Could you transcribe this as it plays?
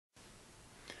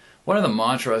One of the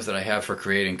mantras that I have for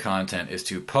creating content is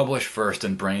to publish first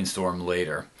and brainstorm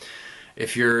later.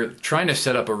 If you're trying to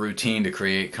set up a routine to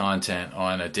create content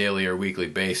on a daily or weekly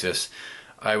basis,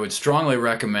 I would strongly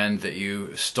recommend that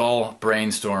you stall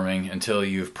brainstorming until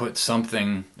you've put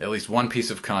something, at least one piece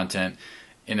of content,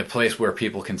 in a place where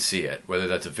people can see it. Whether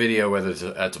that's a video, whether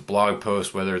that's a blog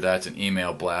post, whether that's an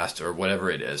email blast, or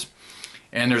whatever it is.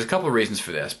 And there's a couple of reasons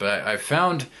for this, but I've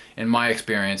found in my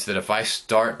experience that if I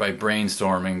start by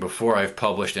brainstorming before I've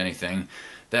published anything,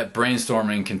 that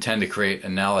brainstorming can tend to create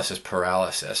analysis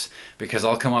paralysis, because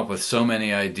I'll come up with so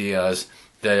many ideas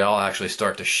that I'll actually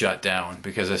start to shut down,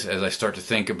 because as I start to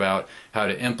think about how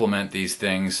to implement these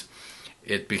things,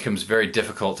 it becomes very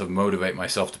difficult to motivate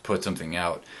myself to put something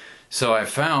out. So I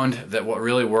found that what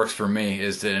really works for me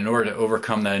is that in order to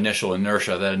overcome that initial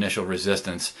inertia, that initial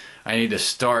resistance, I need to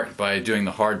start by doing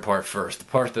the hard part first, the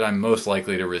part that I'm most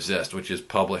likely to resist, which is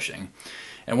publishing.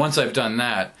 And once I've done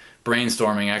that,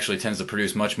 brainstorming actually tends to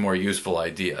produce much more useful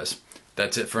ideas.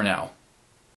 That's it for now.